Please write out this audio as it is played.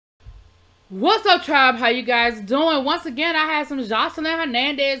What's up, tribe? How you guys doing? Once again, I had some Joseline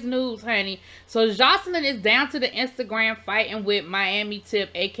Hernandez news, honey. So Joseline is down to the Instagram fighting with Miami Tip,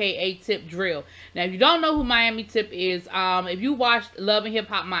 aka Tip Drill. Now, if you don't know who Miami Tip is, if you watched Love and Hip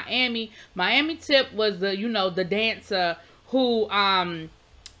Hop Miami, Miami Tip was the, the dancer who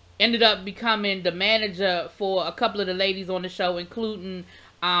ended up becoming the manager for a couple of the ladies on the show, including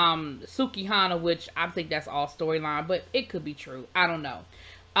Suki Hana, which I think that's all storyline, but it could be true. I don't know.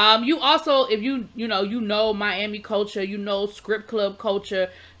 You also, if you know Miami culture, script club culture,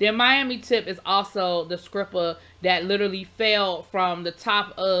 then Miami Tip is also the scripper that literally fell from the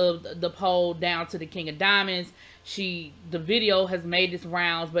top of the pole down to the King of Diamonds. The video has made its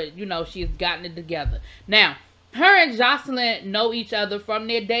rounds, but she's gotten it together. Now, her and Joseline know each other from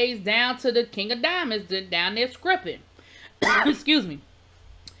their days down to the King of Diamonds, down there scripting. Excuse me.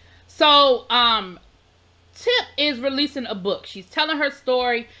 So, Tip is releasing a book. She's telling her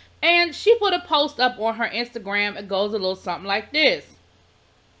story, and she put a post up on her Instagram. It goes a little something like this.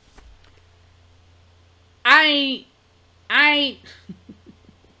 Yeah,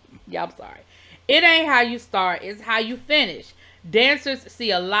 I'm sorry. It ain't how you start, it's how you finish. Dancers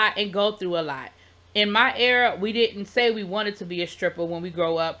see a lot and go through a lot. In my era, we didn't say we wanted to be a stripper when we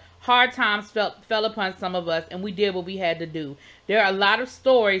grow up. Hard times fell upon some of us, and we did what we had to do. There are a lot of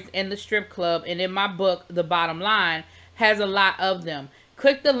stories in the strip club, and in my book, The Bottom Line, has a lot of them.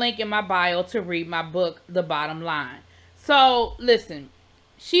 Click the link in my bio to read my book, The Bottom Line. So, listen.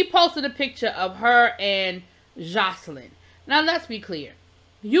 She posted a picture of her and Joseline. Now, let's be clear.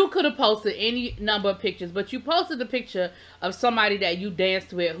 You could have posted any number of pictures, but you posted a picture of somebody that you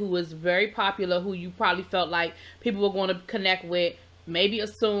danced with who was very popular, who you probably felt like people were going to connect with. Maybe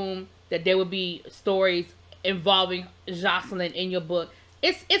assume that there would be stories involving Joseline in your book.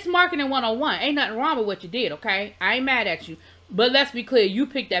 It's marketing 101. Ain't nothing wrong with what you did, okay? I ain't mad at you. But let's be clear, you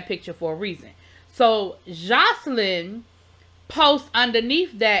picked that picture for a reason. So Joseline posts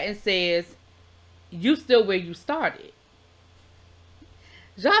underneath that and says, "You still where you started."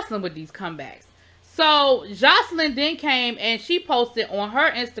 Joseline with these comebacks. So Joseline then came and she posted on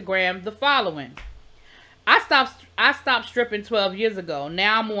her Instagram the following. I stopped stripping 12 years ago.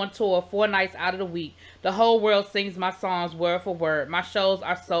 Now I'm on tour 4 nights out of the week. The whole world sings my songs word for word. My shows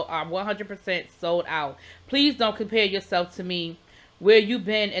are 100% sold out. Please don't compare yourself to me. Where you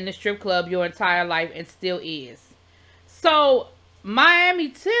been in the strip club your entire life and still is. So Miami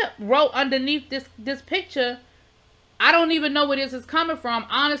Tip wrote underneath this picture, I don't even know where this is coming from.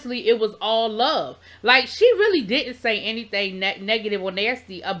 Honestly, it was all love. Like, she really didn't say anything negative or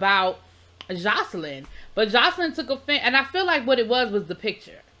nasty about Joseline. But Joseline took offense, and I feel like what it was the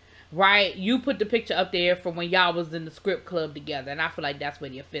picture, right? You put the picture up there from when y'all was in the script club together, and I feel like that's where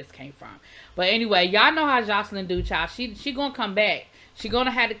the offense came from. But anyway, y'all know how Joseline do, child. She gonna come back. She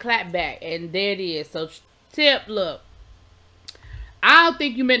gonna have to clap back, and there it is. So, Tip, look, I don't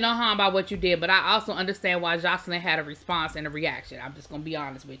think you meant no harm by what you did, but I also understand why Joseline had a response and a reaction. I'm just gonna be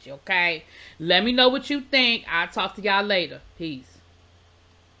honest with you, okay? Let me know what you think. I'll talk to y'all later. Peace.